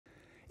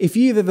If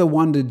you've ever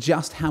wondered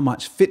just how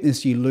much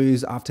fitness you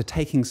lose after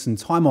taking some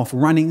time off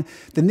running,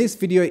 then this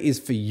video is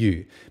for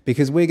you,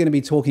 because we're going to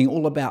be talking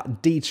all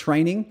about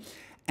detraining,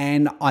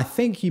 and I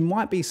think you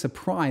might be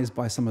surprised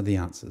by some of the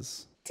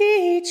answers.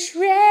 Detraining.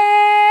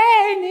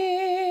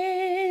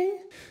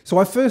 So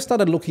I first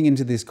started looking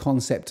into this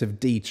concept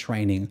of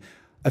detraining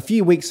a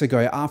few weeks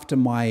ago after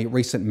my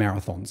recent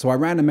marathon. So I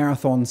ran a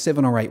marathon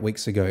 7 or 8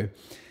 weeks ago,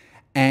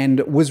 and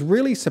was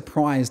really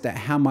surprised at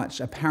how much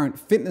apparent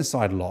fitness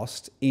I'd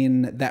lost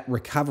in that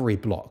recovery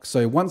block.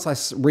 So once I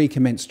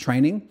recommenced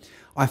training,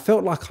 I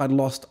felt like I'd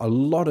lost a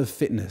lot of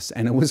fitness,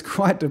 and it was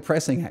quite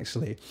depressing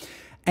actually.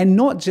 And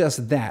not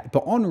just that,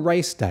 but on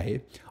race day,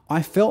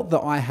 I felt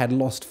that I had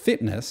lost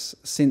fitness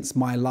since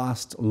my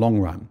last long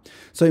run.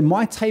 So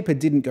my taper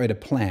didn't go to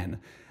plan.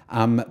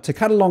 To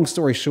cut a long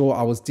story short,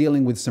 I was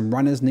dealing with some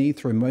runner's knee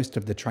through most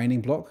of the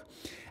training block,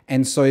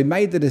 and so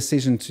made the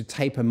decision to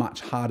taper much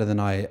harder than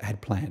I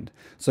had planned.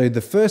 So the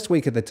first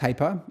week of the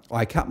taper,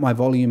 I cut my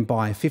volume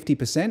by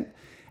 50%.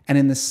 And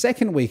in the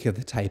second week of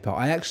the taper,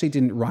 I actually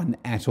didn't run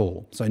at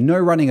all. So no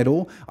running at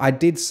all. I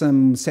did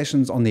some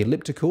sessions on the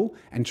elliptical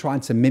and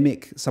tried to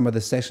mimic some of the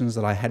sessions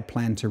that I had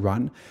planned to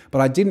run, but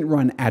I didn't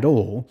run at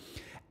all.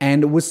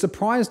 And was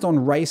surprised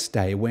on race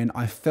day when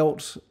I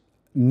felt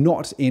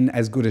not in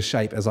as good a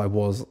shape as I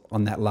was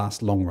on that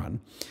last long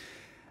run.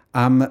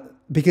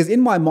 Because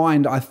in my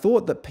mind, I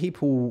thought that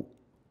people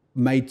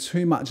made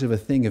too much of a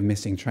thing of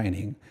missing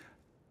training.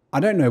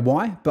 I don't know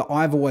why, but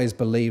I've always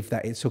believed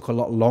that it took a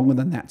lot longer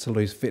than that to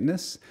lose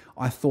fitness.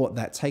 I thought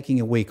that taking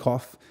a week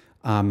off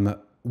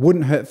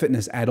wouldn't hurt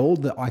fitness at all,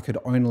 that I could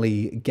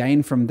only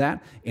gain from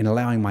that in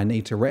allowing my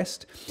knee to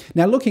rest.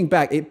 Now, looking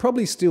back, it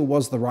probably still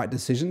was the right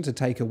decision to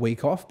take a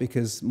week off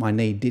because my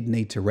knee did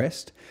need to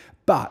rest,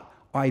 but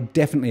I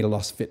definitely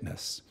lost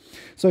fitness.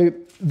 So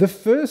the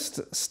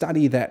first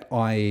study that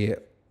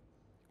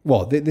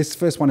this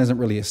first one isn't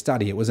really a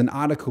study. It was an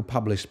article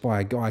published by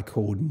a guy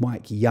called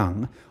Mike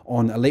Young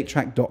on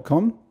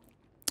EliteTrack.com.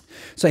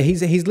 So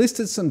he's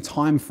listed some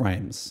time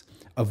frames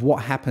of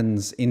what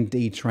happens in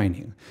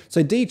detraining.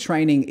 So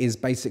detraining is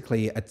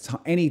basically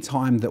any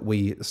time that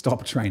we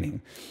stop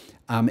training.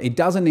 It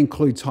doesn't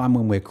include time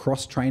when we're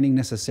cross-training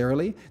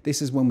necessarily. This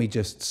is when we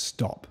just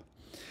stop.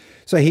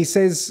 So he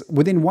says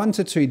within 1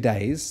 to 2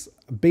 days,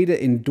 beta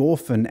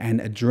endorphin and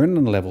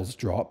adrenaline levels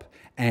drop,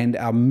 and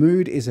our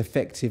mood is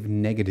affected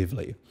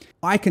negatively.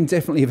 I can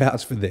definitely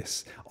vouch for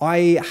this.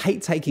 I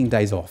hate taking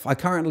days off. I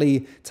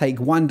currently take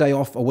 1 day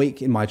off a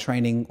week in my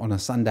training on a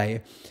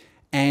Sunday,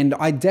 and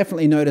I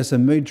definitely notice a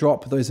mood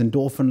drop. Those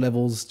endorphin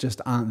levels just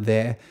aren't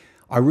there.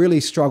 I really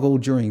struggle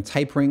during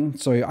tapering,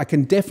 so I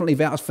can definitely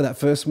vouch for that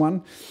first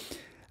one.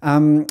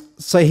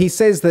 So he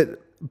says that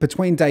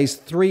between days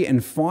 3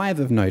 and 5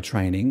 of no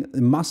training,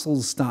 the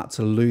muscles start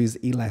to lose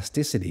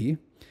elasticity,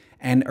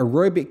 and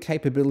aerobic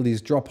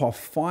capabilities drop off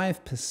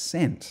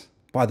 5%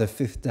 by the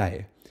 5th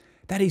day.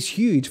 That is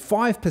huge,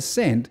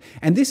 5%.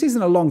 And this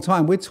isn't a long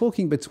time. We're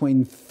talking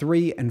between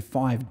 3 and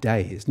 5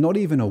 days, not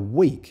even a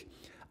week.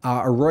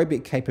 Our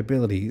aerobic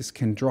capabilities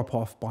can drop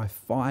off by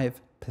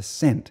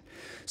 5%.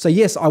 So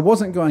yes, I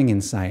wasn't going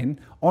insane.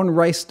 On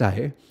race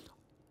day,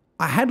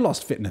 I had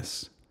lost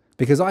fitness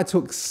because I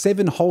took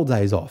 7 whole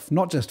days off,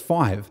 not just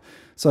 5.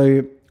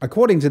 So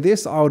according to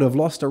this, I would have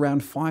lost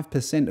around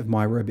 5% of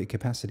my aerobic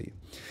capacity.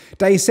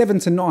 Day 7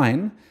 to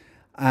 9,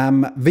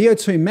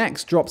 VO2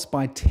 max drops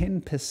by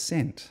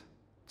 10%.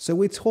 So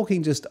we're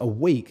talking just a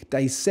week.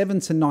 Day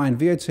 7 to 9,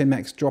 VO2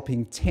 max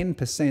dropping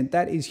 10%.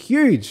 That is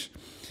huge.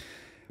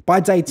 By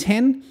day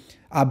 10,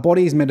 our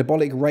body's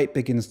metabolic rate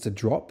begins to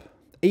drop.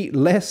 Eat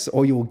less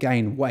or you'll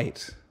gain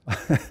weight.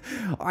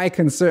 I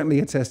can certainly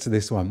attest to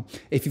this one.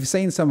 If you've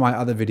seen some of my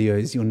other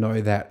videos, you'll know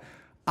that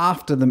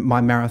after my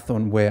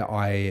marathon where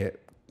I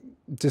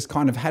just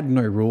kind of had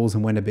no rules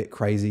and went a bit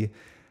crazy,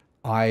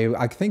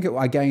 I think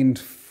I gained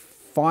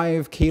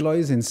 5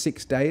 kilos in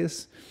 6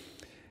 days.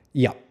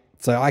 Yeah,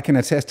 so I can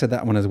attest to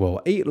that one as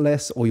well. Eat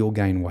less or you'll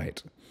gain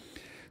weight.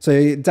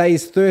 So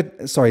days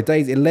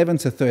 11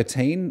 to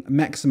 13,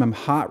 maximum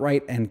heart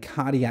rate and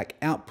cardiac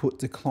output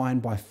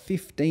declined by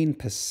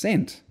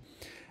 15%.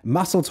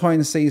 Muscle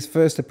tone sees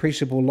first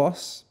appreciable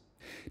loss.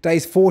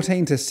 Days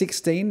 14 to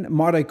 16,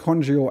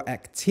 mitochondrial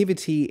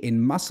activity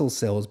in muscle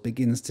cells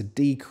begins to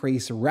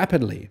decrease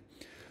rapidly.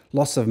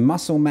 Loss of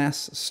muscle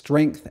mass,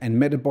 strength, and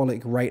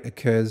metabolic rate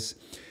occurs.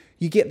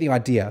 You get the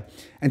idea.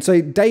 And so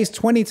days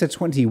 20 to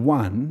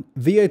 21,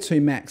 VO2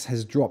 max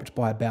has dropped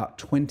by about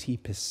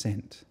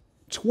 20%.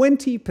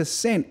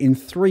 20% in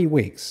 3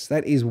 weeks.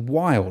 That is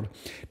wild.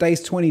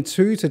 Days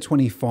 22 to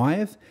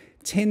 25,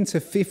 10 to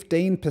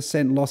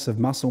 15% loss of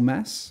muscle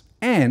mass.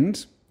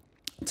 And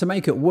to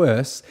make it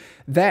worse,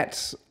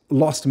 that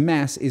lost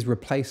mass is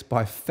replaced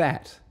by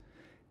fat,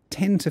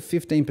 10 to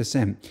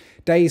 15%.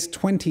 Days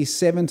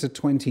 27 to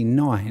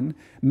 29,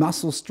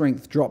 muscle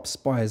strength drops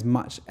by as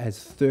much as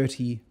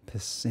 30%.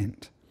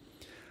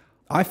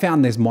 I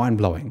found this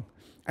mind-blowing.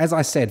 As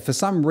I said, for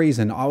some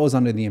reason, I was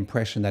under the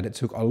impression that it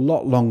took a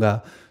lot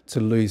longer to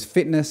lose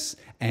fitness,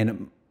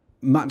 and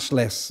much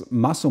less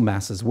muscle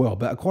mass as well.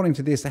 But according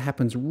to this, it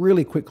happens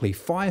really quickly.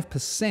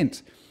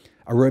 5%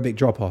 aerobic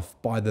drop-off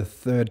by the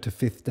 3rd to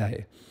 5th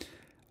day.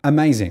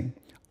 Amazing.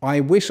 I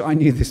wish I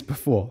knew this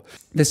before.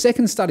 The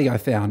second study I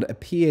found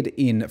appeared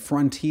in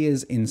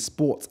Frontiers in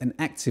Sports and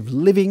Active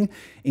Living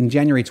in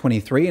January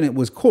 23, and it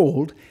was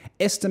called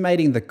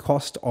Estimating the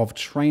Cost of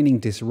Training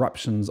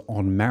Disruptions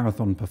on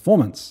Marathon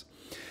Performance.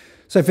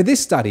 So for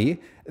this study,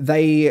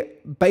 they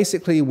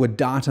basically were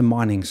data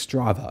mining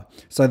Strava.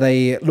 So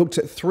they looked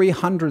at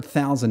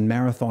 300,000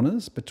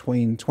 marathoners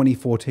between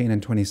 2014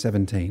 and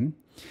 2017,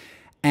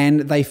 and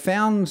they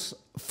found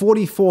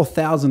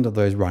 44,000 of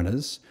those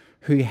runners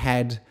who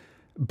had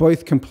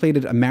both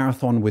completed a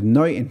marathon with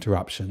no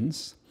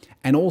interruptions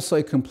and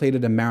also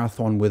completed a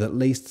marathon with at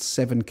least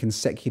 7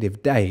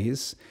 consecutive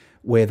days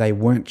where they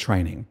weren't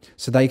training.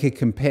 So they could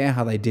compare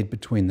how they did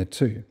between the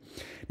two.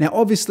 Now,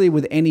 obviously,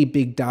 with any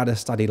big data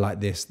study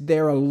like this,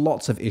 there are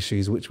lots of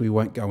issues which we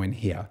won't go in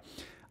here.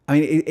 I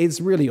mean,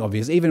 it's really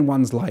obvious. Even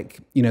ones like,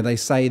 they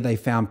say they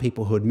found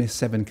people who had missed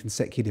 7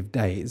 consecutive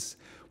days.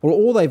 Well,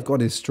 all they've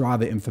got is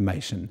Strava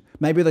information.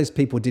 Maybe those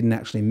people didn't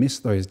actually miss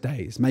those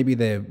days. Maybe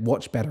their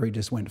watch battery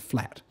just went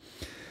flat.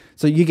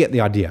 So you get the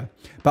idea.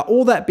 But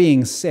all that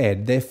being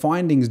said, their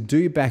findings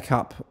do back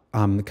up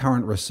the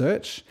current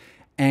research,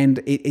 and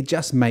it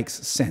just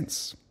makes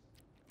sense.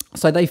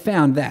 So they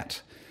found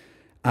that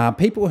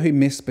people who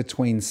miss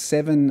between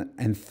 7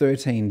 and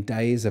 13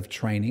 days of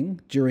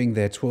training during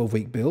their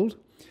 12-week build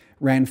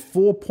ran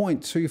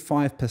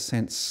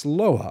 4.25%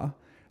 slower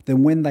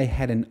than when they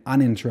had an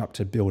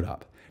uninterrupted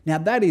build-up. Now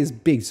that is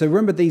big. So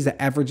remember, these are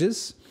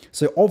averages.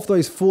 So of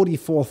those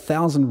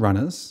 44,000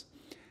 runners,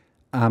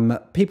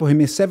 people who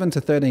miss 7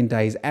 to 13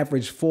 days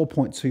average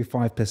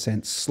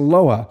 4.25%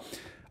 slower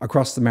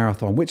across the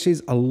marathon, which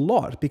is a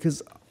lot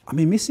because,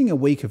 missing a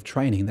week of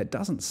training, that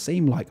doesn't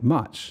seem like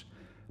much,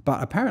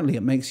 but apparently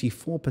it makes you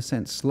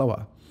 4%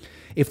 slower.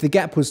 If the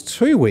gap was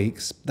 2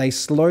 weeks, they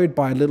slowed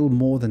by a little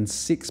more than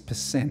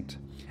 6%.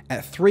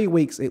 At 3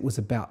 weeks, it was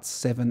about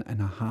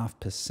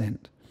 7.5%.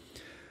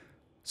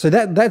 So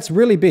that's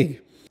really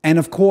big. And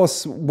of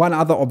course, one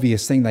other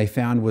obvious thing they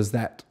found was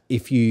that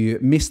if you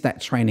miss that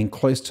training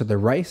close to the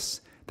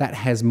race, that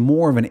has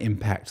more of an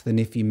impact than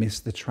if you miss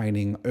the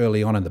training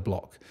early on in the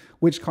block,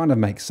 which kind of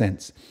makes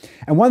sense.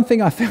 And one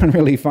thing I found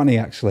really funny,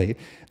 actually,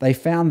 they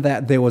found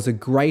that there was a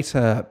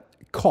greater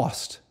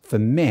cost for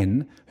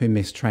men who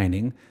missed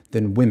training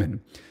than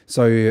women.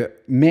 So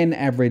men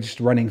averaged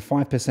running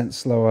 5%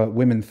 slower,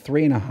 women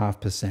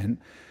 3.5%.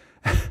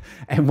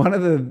 And one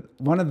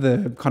of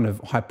the kind of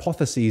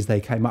hypotheses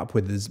they came up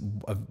with is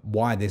of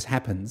why this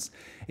happens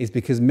is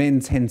because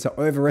men tend to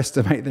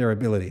overestimate their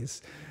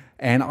abilities.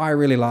 And I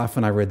really laughed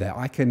when I read that.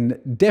 I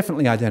can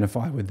definitely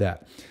identify with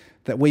that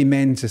we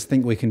men just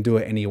think we can do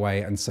it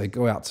anyway, and so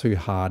go out too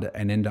hard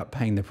and end up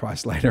paying the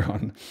price later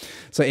on.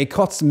 So it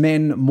costs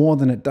men more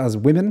than it does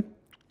women.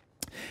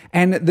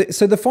 And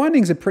so the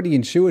findings are pretty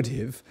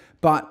intuitive,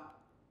 and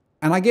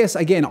I guess,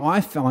 again,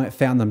 I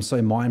found them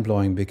so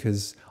mind-blowing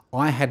because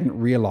I hadn't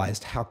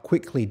realized how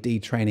quickly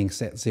detraining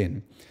sets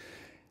in.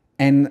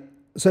 And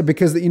so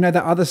because, that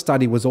other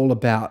study was all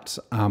about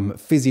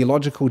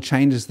physiological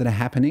changes that are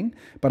happening.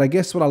 But I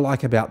guess what I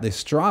like about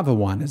this Strava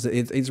one is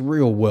it's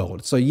real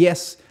world. So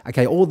yes,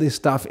 okay, all this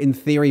stuff in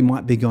theory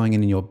might be going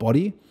in your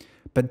body,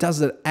 but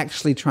does it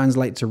actually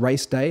translate to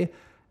race day?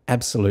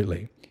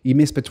 Absolutely. You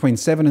miss between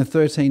 7 and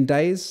 13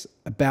 days,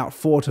 about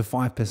 4 to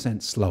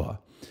 5% slower.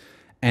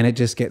 And it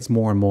just gets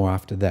more and more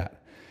after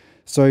that.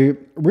 So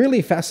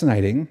really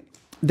fascinating.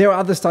 There are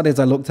other studies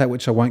I looked at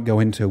which I won't go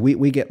into.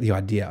 We get the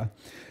idea.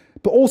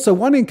 But also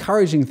one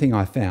encouraging thing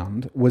I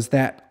found was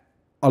that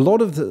a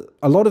lot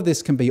of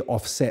this can be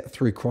offset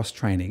through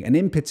cross-training, and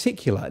in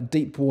particular,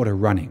 deep water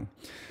running.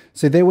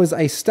 So there was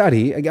a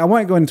study, I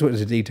won't go into it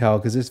in detail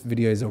because this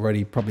video is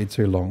already probably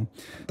too long.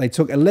 They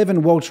took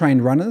 11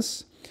 well-trained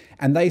runners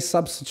and they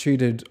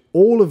substituted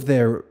all of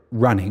their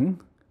running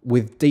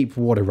with deep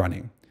water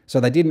running. So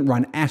they didn't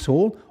run at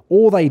all.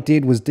 All they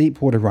did was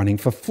deep water running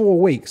for 4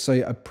 weeks, so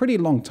a pretty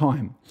long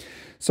time.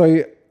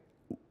 So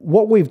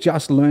what we've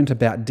just learned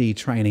about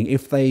detraining,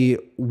 if they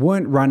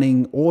weren't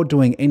running or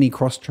doing any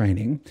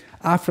cross-training,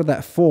 after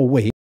that 4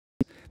 weeks,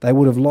 they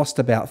would have lost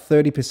about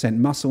 30%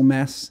 muscle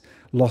mass,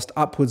 lost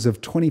upwards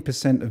of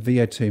 20% of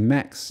VO2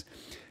 max.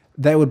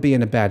 They would be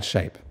in a bad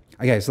shape.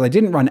 Okay, so they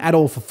didn't run at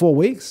all for 4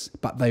 weeks,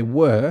 but they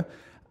were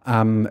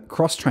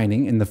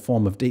cross-training in the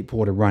form of deep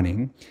water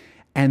running,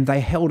 and they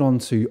held on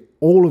to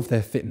all of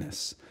their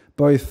fitness,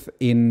 both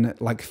in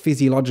like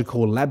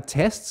physiological lab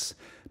tests,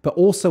 but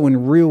also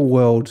in real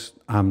world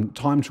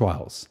time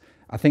trials.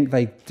 I think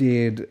they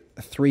did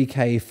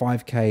 3K,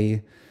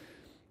 5K.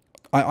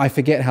 I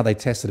forget how they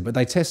tested it, but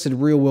they tested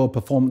real world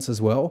performance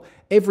as well.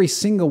 Every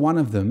single one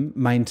of them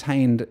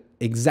maintained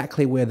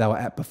exactly where they were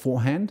at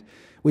beforehand,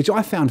 which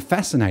I found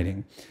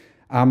fascinating.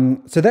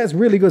 So that's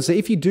really good. So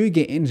if you do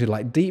get injured,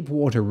 like deep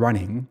water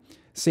running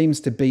seems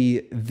to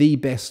be the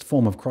best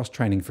form of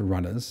cross-training for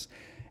runners.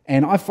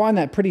 And I find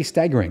that pretty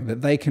staggering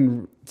that they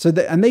can,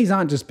 and these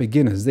aren't just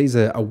beginners, these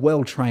are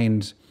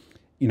well-trained,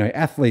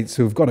 athletes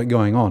who have got it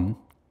going on,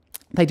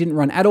 they didn't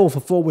run at all for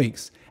 4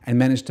 weeks and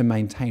managed to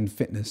maintain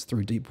fitness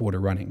through deep water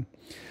running.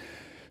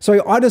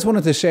 So I just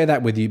wanted to share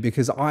that with you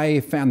because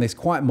I found this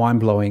quite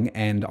mind-blowing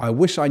and I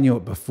wish I knew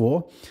it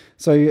before.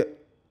 So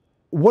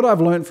what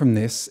I've learned from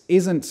this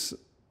isn't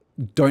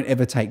don't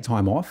ever take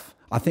time off.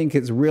 I think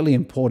it's really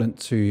important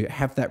to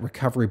have that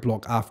recovery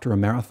block after a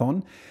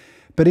marathon.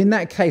 But in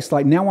that case,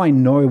 like now I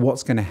know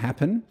what's going to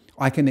happen.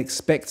 I can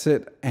expect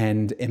it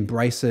and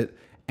embrace it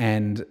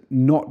and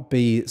not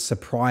be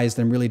surprised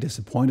and really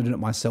disappointed in it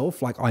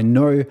myself. Like I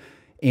know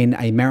in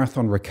a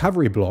marathon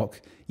recovery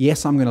block,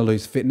 yes, I'm going to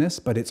lose fitness,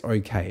 but it's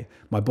okay.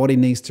 My body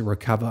needs to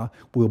recover.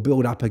 We'll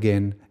build up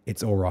again.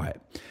 It's all right.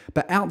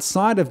 But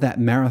outside of that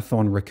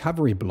marathon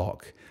recovery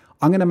block,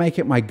 I'm going to make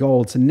it my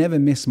goal to never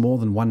miss more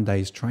than 1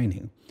 day's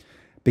training.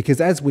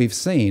 Because as we've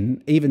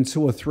seen, even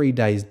 2 or 3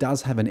 days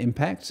does have an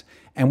impact.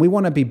 And we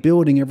want to be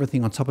building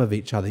everything on top of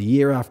each other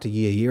year after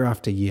year, year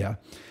after year.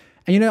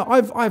 And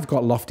I've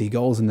got lofty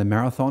goals in the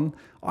marathon.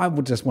 I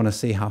would just want to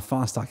see how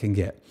fast I can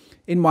get.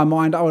 In my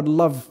mind, I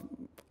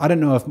don't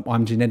know if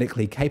I'm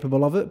genetically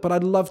capable of it, but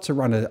I'd love to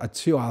run a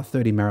 2 hour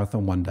 30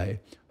 marathon one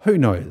day. Who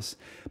knows?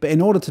 But in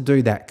order to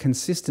do that,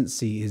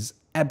 consistency is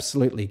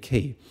absolutely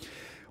key,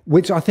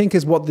 which I think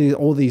is what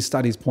all these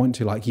studies point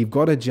to. Like, you've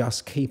got to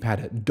just keep at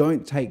it.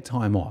 Don't take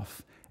time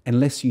off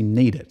unless you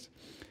need it.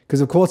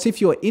 Because of course, if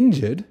you're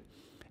injured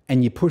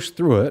and you push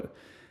through it,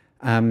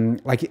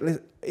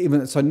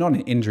 not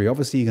an injury,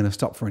 obviously you're going to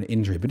stop for an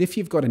injury. But if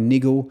you've got a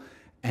niggle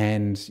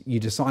and you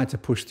decide to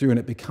push through and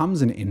it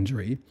becomes an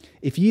injury,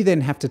 if you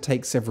then have to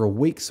take several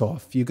weeks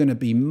off, you're going to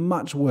be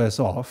much worse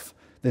off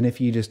than if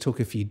you just took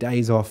a few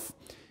days off.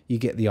 You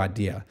get the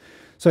idea.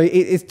 So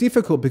it's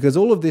difficult because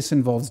all of this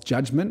involves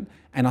judgment.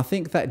 And I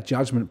think that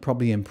judgment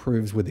probably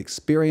improves with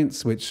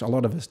experience, which a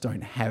lot of us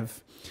don't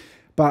have.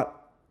 But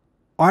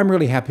I'm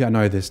really happy I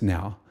know this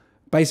now.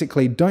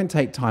 Basically, don't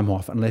take time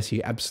off unless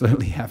you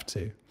absolutely have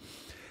to.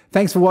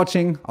 Thanks for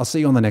watching. I'll see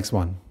you on the next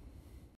one.